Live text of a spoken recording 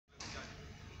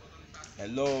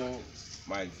Hello,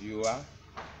 my viewer.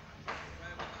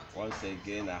 Once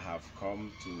again, I have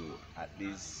come to at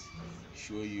least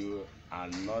show you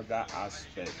another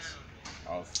aspect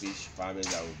of fish farming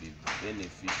that will be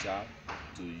beneficial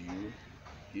to you,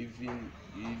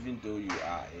 even though you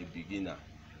are a beginner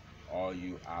or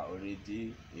you are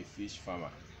already a fish farmer.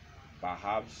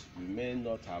 Perhaps you may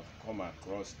not have come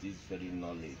across this very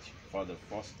knowledge for the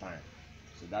first time.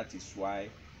 So that is why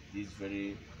this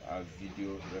very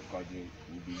video recording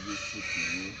will be useful to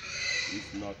you,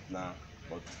 if not now,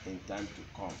 but in time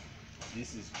to come.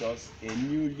 This is just a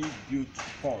newly built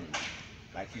pond.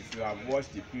 Like if you have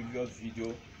watched the previous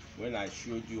video when I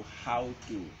showed you how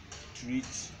to treat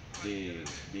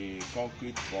the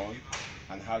concrete pond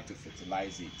and how to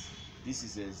fertilize it. This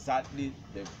is exactly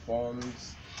the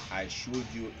ponds I showed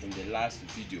you in the last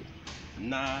video.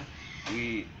 Now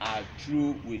we are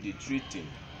through with the treating.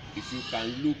 If you can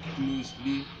look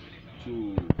closely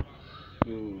to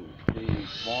the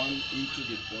pond, into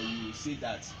the pond, you will see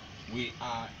that we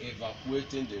are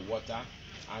evacuating the water,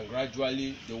 and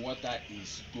gradually the water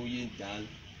is going down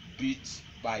bit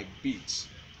by bit.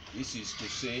 This is to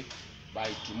say, by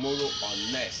tomorrow or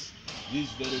next, this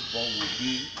very pond will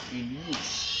be in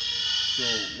use.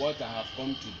 So what I have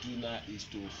come to do now is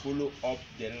to follow up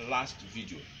the last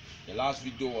video. The last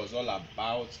video was all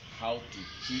about how to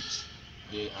treat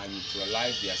and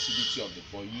neutralize the acidity of the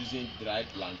pond using dried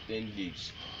plantain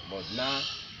leaves. But now,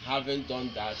 having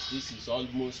done that, this is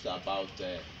almost about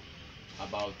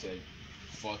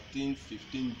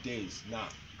 14-15 days now.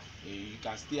 You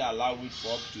can still allow it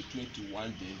for up to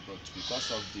 21 days, but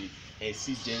because of the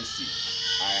exigency,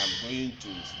 I am going to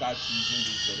start using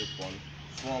this very pond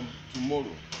from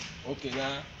tomorrow. Okay,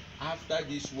 now after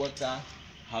this water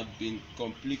has been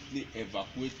completely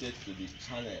evacuated to the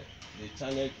channel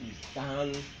is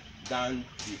down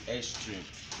the extreme.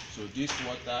 So this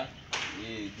water,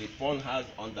 the pond has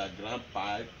underground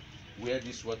pipe where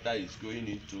this water is going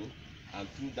into, and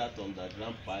through that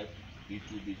underground pipe it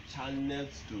will be channeled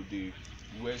to the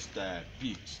west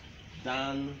pit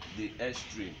down the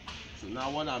extreme. So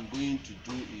now what I'm going to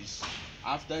do is,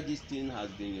 after this thing has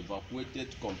been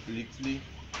evacuated completely,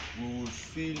 we will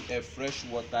fill a fresh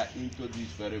water into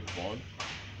this very pond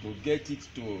to get it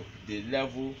to the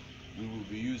level we will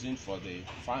be using for the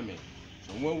farming.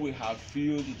 So when we have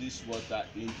filled this water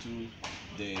into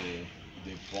the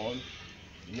pond,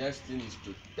 the next thing is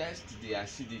to test the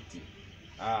acidity,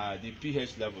 the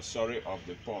pH level, of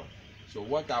the pond. So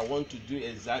what I want to do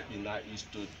exactly now is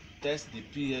to test the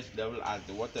pH level as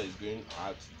the water is going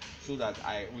out, so that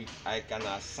I can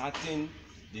ascertain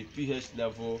the pH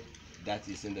level that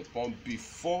is in the pond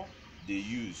before the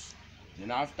use.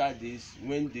 Then after this,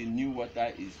 when the new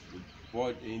water is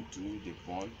poured into the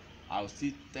pond, I'll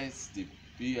still test the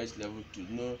pH level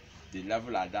to know the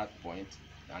level at that point,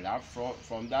 and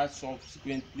from that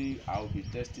subsequently I'll be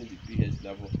testing the pH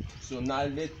level. So now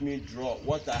let me draw.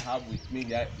 What I have with me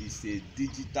here is a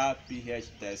digital pH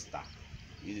tester.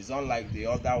 It is unlike the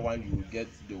other one. You get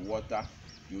the water,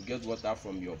 you get water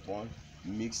from your pond,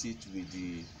 mix it with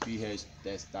the pH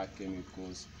tester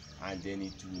chemicals, and then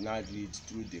it will now read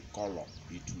through the color.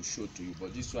 It will show to you.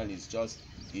 But this one is just,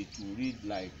 it will read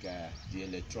like the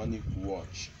electronic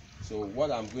watch. So what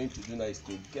I'm going to do now is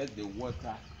to get the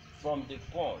water from the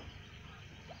pond.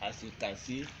 As you can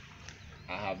see,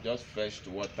 I have just fetched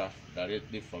water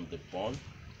directly from the pond.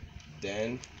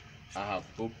 Then I have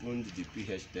opened the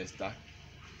pH tester.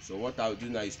 So what I'll do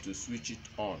now is to switch it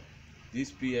on. This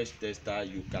pH tester,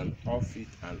 you can off it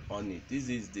and on it. This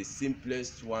is the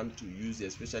simplest one to use,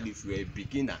 especially if you're a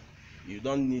beginner. You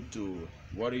don't need to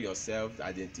worry yourself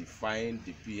identifying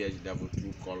the pH level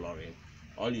through coloring.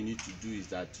 All you need to do is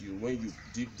that when you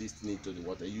dip this thing into the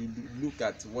water, you look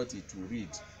at what it will read.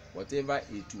 Whatever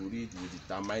it will read will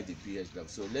determine the pH level.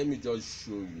 So let me just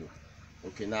show you.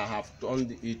 Okay, now I have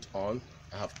turned it on.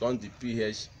 I have turned the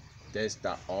pH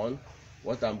tester on.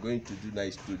 What I'm going to do now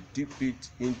is to dip it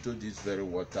into this very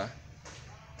water.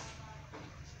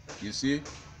 You see,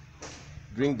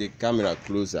 bring the camera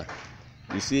closer.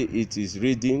 You see it is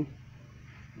reading.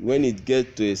 When it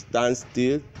gets to a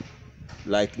standstill,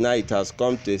 like now it has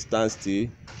come to a standstill,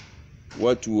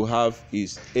 what we have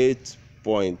is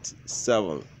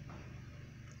 8.7.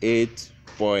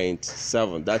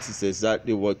 8.7. That is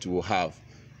exactly what we have.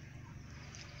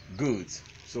 Good.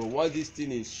 So what this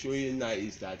thing is showing now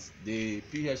is that the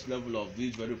pH level of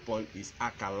this very pond is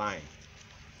alkaline,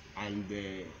 and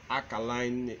the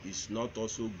alkaline is not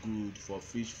also good for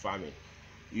fish farming.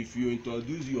 If you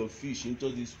introduce your fish into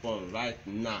this pond right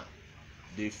now,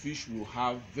 the fish will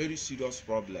have very serious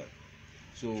problem.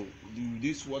 So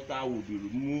this water will be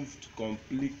removed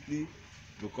completely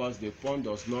because the pond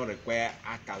does not require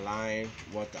alkaline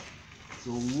water.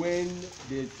 So when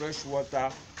the fresh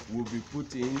water will be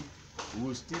put in, we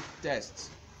will still test.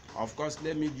 Of course,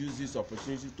 let me use this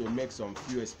opportunity to make some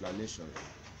few explanations.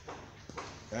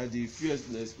 The few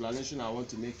explanation I want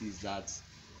to make is that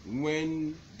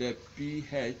when the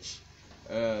pH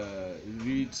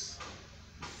reads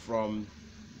from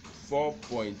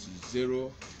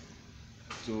 4.0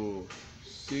 to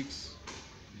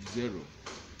 6.00,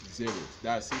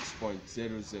 that's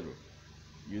 6.00,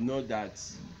 you know that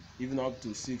even up to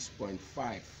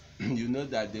 6.5, you know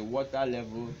that the water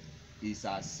level is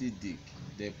acidic.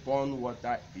 The pond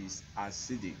water is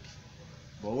acidic.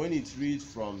 But when it reads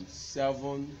from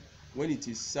 7, when it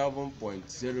is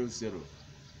 7.00,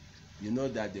 you know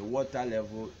that the water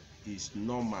level is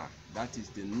normal. That is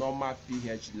the normal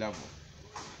pH level.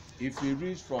 If it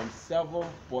reads from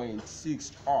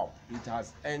 7.6 up, it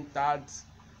has entered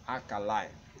alkaline.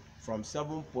 From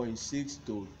 7.6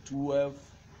 to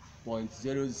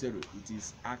 12.00, it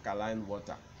is alkaline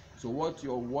water. So what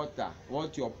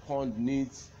your pond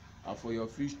needs for your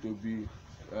fish to be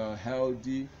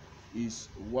healthy is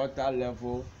water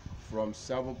level from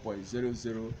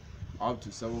 7.00 up to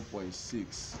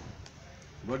 7.6.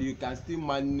 But you can still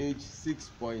manage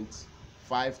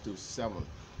 6.5 to 7,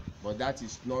 but that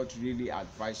is not really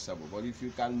advisable. But if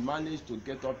you can manage to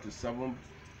get up to 7.00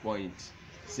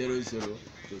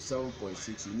 to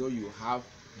 7.6, you know you have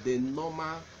the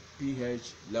normal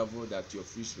pH level that your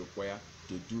fish require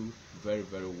to do very,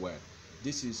 very well.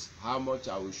 This is how much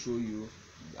I will show you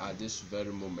at this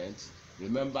very moment.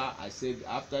 Remember, I said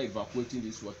after evacuating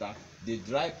this water, the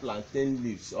dry plantain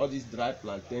leaves, all these dry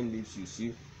plantain leaves you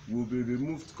see, will be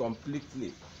removed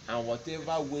completely, and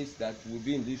whatever waste that will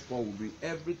be in this pond will be,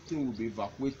 everything will be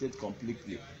evacuated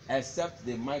completely, except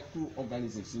the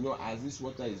microorganisms. You know, as this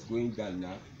water is going down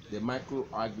now, the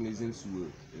microorganisms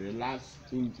will relax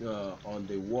in on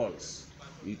the walls.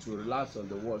 It will relax on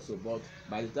the walls. So, but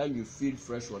by the time you feed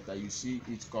fresh water, you see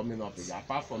it coming up again.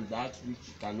 Apart from that,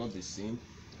 which cannot be seen,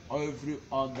 every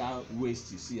other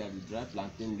waste you see at the dry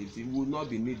plantain leaves, it will not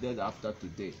be needed after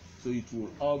today. So it will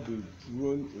all be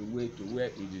thrown away to where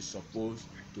it is supposed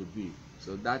to be.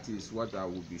 So that is what I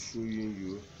will be showing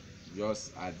you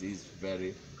just at this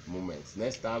very moment.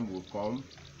 Next time we'll come,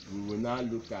 we will now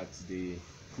look at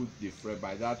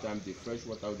by that time the fresh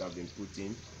water would have been put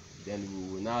in. Then we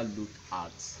will now look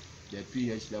at the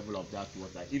pH level of that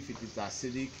water. If it is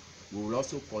acidic, we will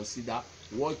also consider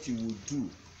what you will do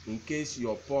in case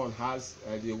your pond has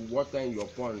the water in your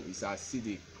pond is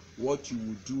acidic, what you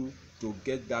will do to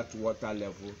get that water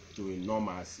level to a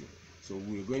normalcy. So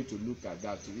we're going to look at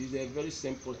that. It's a very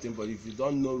simple thing, but if you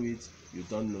don't know it, you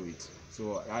don't know it.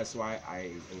 So that's why I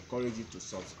encourage you to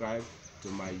subscribe to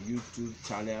my YouTube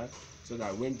channel, so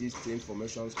that when these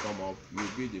informations come up,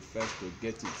 you'll be the first to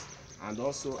get it. And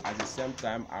also at the same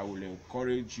time, I will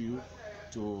encourage you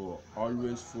to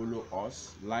always follow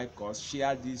us, like us,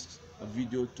 share this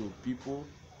video to people,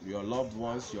 your loved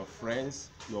ones, your friends,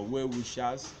 your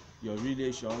well-wishers, your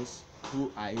relations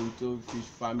who are into fish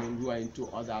farming, who are into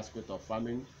other aspects of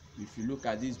farming. If you look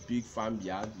at this big farm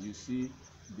yard, you see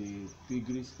the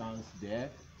piggery stands there.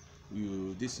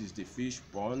 This is the fish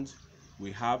pond.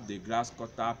 We have the grass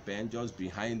cutter pen just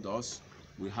behind us.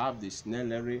 We have the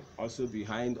snellery also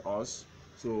behind us.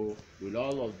 So with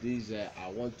all of these, I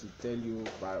want to tell you,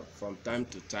 from time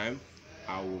to time,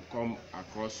 I will come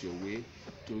across your way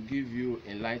to give you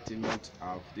enlightenment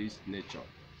of this nature.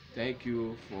 Thank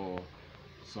you for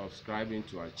subscribing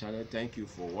to our channel. Thank you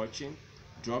for watching.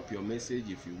 Drop your message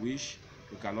if you wish.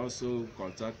 You can also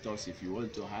contact us if you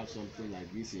want to have something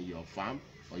like this in your farm,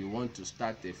 or you want to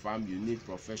start a farm. You need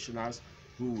professionals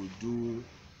who will do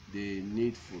the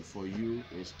needful for you,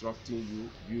 instructing you,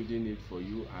 building it for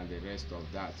you, and the rest of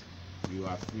that. You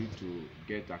are free to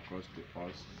get across to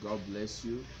us. God bless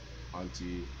you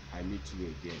until I meet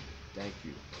you again. Thank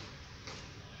you.